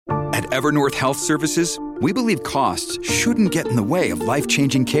At Evernorth Health Services, we believe costs shouldn't get in the way of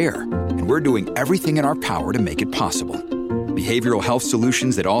life-changing care, and we're doing everything in our power to make it possible. Behavioral health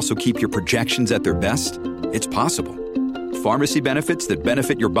solutions that also keep your projections at their best? It's possible. Pharmacy benefits that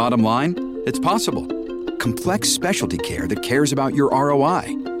benefit your bottom line? It's possible. Complex specialty care that cares about your ROI?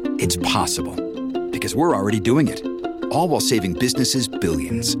 It's possible. Because we're already doing it. All while saving businesses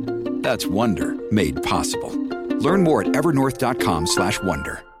billions. That's Wonder made possible. Learn more at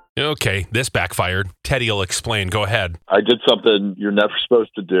evernorth.com/wonder. Okay, this backfired. Teddy will explain. Go ahead. I did something you're never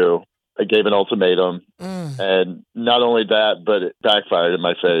supposed to do. I gave an ultimatum. And not only that, but it backfired in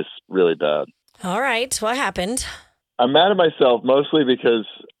my face really bad. All right. What happened? I'm mad at myself mostly because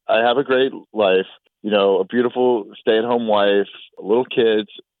I have a great life, you know, a beautiful stay-at-home wife, little kids,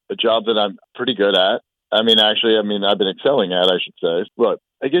 a job that I'm pretty good at. I've been excelling at, I should say. But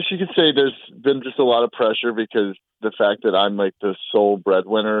I guess you could say there's been just a lot of pressure because the fact that I'm like the sole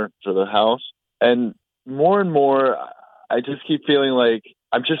breadwinner for the house. And more, I just keep feeling like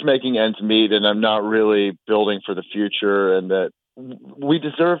I'm just making ends meet and I'm not really building for the future, and that we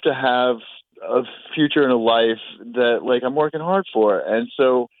deserve to have a future and a life that like I'm working hard for. And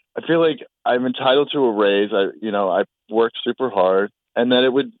so I feel like I'm entitled to a raise. I worked super hard, and that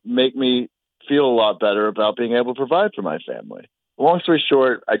it would make me feel a lot better about being able to provide for my family. Long story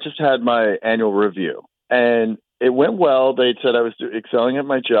short, I just had my annual review and it went well. They said I was excelling at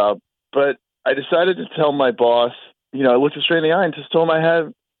my job, but I decided to tell my boss, I looked him straight in the eye and just told him I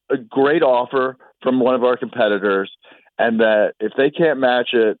had a great offer from one of our competitors, and that if they can't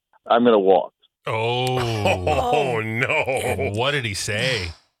match it, I'm going to walk. Oh, no. What did he say?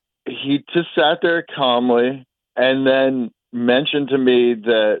 He just sat there calmly and then mentioned to me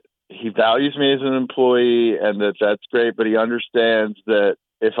that he values me as an employee and that's great, but he understands that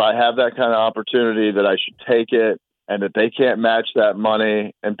if I have that kind of opportunity that I should take it, and that they can't match that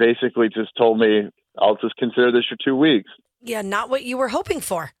money, and basically just told me, I'll just consider this for 2 weeks. Yeah, not what you were hoping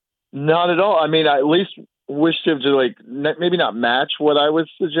for. Not at all. I mean, I at least wished him to maybe not match what I was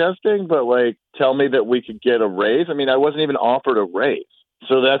suggesting, but tell me that we could get a raise. I mean, I wasn't even offered a raise.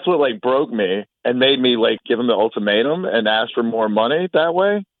 So that's what broke me and made me give him the ultimatum and ask for more money that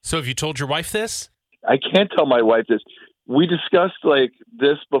way. So have you told your wife this? I can't tell my wife this. We discussed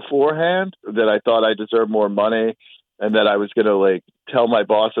this beforehand, that I thought I deserved more money and that I was going to tell my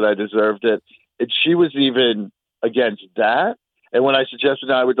boss that I deserved it. And she was even against that. And when I suggested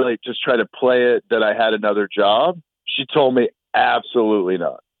I would just try to play it that I had another job, she told me absolutely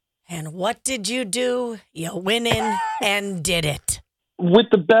not. And what did you do? You went in and did it.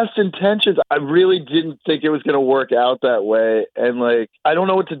 With the best intentions. I really didn't think it was going to work out that way. And I don't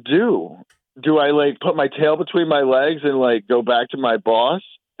know what to do. Do I put my tail between my legs and go back to my boss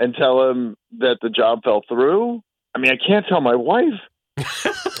and tell him that the job fell through? I mean, I can't tell my wife.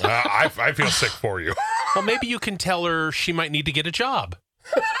 I feel sick for you. Well, maybe you can tell her she might need to get a job.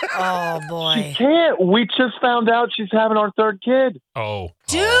 Oh, boy. She can't. We just found out she's having our third kid. Oh.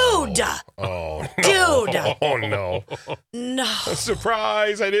 Dude. Oh, no. Dude. Oh, no. No.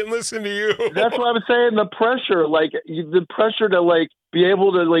 Surprise. I didn't listen to you. That's what I was saying. The pressure, the pressure to be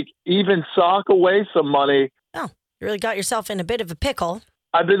able to even sock away some money. Oh, you really got yourself in a bit of a pickle.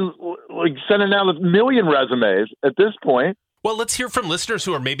 I've been sending out 1 million resumes at this point. Well, let's hear from listeners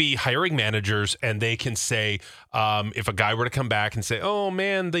who are maybe hiring managers, and they can say, if a guy were to come back and say, "Oh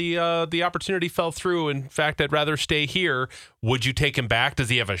man, the opportunity fell through. In fact, I'd rather stay here." Would you take him back? Does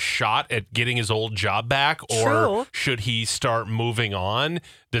he have a shot at getting his old job back, or True. should he start moving on?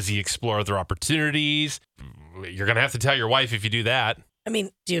 Does he explore other opportunities? You're gonna have to tell your wife if you do that. I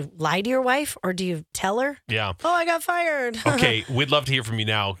mean, do you lie to your wife or do you tell her? Yeah. Oh, I got fired. Okay, we'd love to hear from you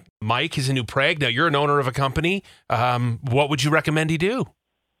now. Mike is in New Prague. Now, you're an owner of a company. What would you recommend he do?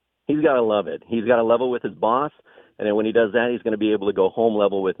 He's got to love it. He's got to level with his boss, and then when he does that, he's going to be able to go home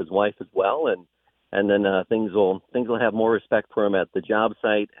level with his wife as well, and then things will have more respect for him at the job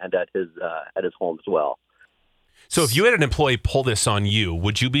site and at his home as well. So, if you had an employee pull this on you,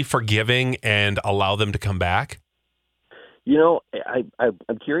 would you be forgiving and allow them to come back?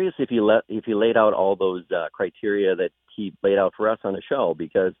 I'm curious if he laid out all those criteria that he laid out for us on the show,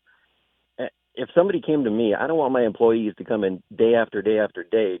 because if somebody came to me, I don't want my employees to come in day after day after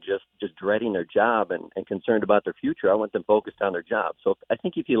day just dreading their job and concerned about their future. I want them focused on their job. So I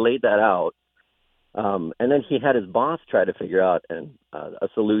think if he laid that out, and then he had his boss try to figure out a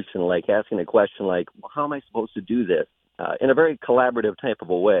solution, like asking a question like, how am I supposed to do this? In a very collaborative type of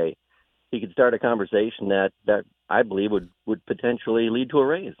a way, he could start a conversation that I believe would potentially lead to a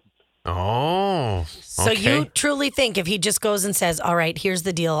raise. Oh, So you truly think if he just goes and says, all right, here's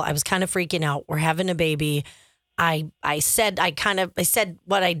the deal. I was kind of freaking out. We're having a baby. I said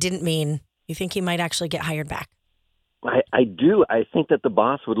what I didn't mean. You think he might actually get hired back? I do. I think that the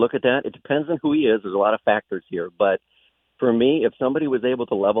boss would look at that. It depends on who he is. There's a lot of factors here. But for me, if somebody was able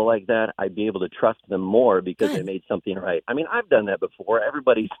to level like that, I'd be able to trust them more because they made something right. I mean, I've done that before.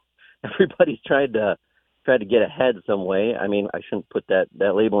 Everybody's tried to get ahead some way. I mean, I shouldn't put that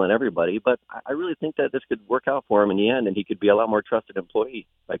label on everybody, but I really think that this could work out for him in the end, and he could be a lot more trusted employee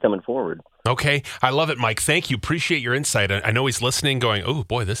by coming forward. Okay. I love it, Mike. Thank you. Appreciate your insight. I know he's listening going, oh,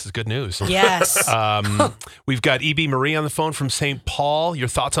 boy, this is good news. Yes. We've got E.B. Marie on the phone from St. Paul. Your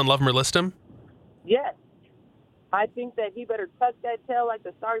thoughts on Love 'em or List 'em? Yes. I think that he better tuck that tail like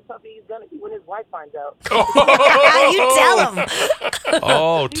the sorry puppy he's going to be when his wife finds out. You tell him.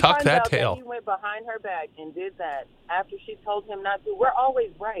 Oh, He tuck finds that out tail. He went behind her back and did that after she told him not to. We're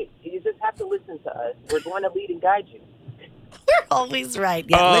always right. You just have to listen to us. We're going to lead and guide you. You're always right.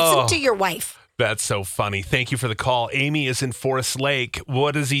 Yeah, Oh. listen to your wife. That's so funny. Thank you for the call. Amy is in Forest Lake.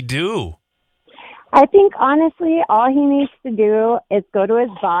 What does he do? I think, honestly, all he needs to do is go to his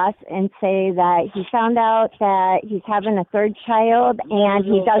boss and say that he found out that he's having a third child and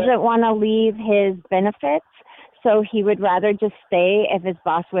he doesn't want to leave his benefits, so he would rather just stay if his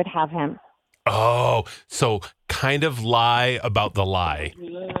boss would have him. Oh, so kind of lie about the lie.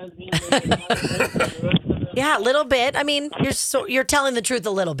 Yeah, a little bit. I mean, you're telling the truth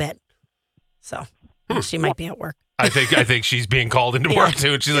a little bit. So she might be at work. I think she's being called into work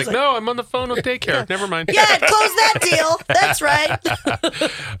too, and she's like, "No, I'm on the phone with daycare. Never mind." Yeah, close that deal. That's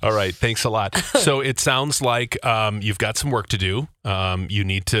right. All right, thanks a lot. So it sounds like you've got some work to do. You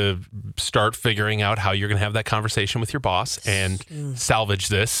need to start figuring out how you're going to have that conversation with your boss and salvage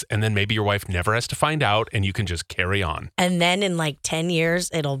this, and then maybe your wife never has to find out, and you can just carry on. And then in like 10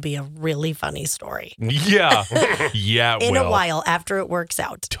 years, it'll be a really funny story. Yeah, yeah. In a while after it works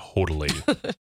out. Totally.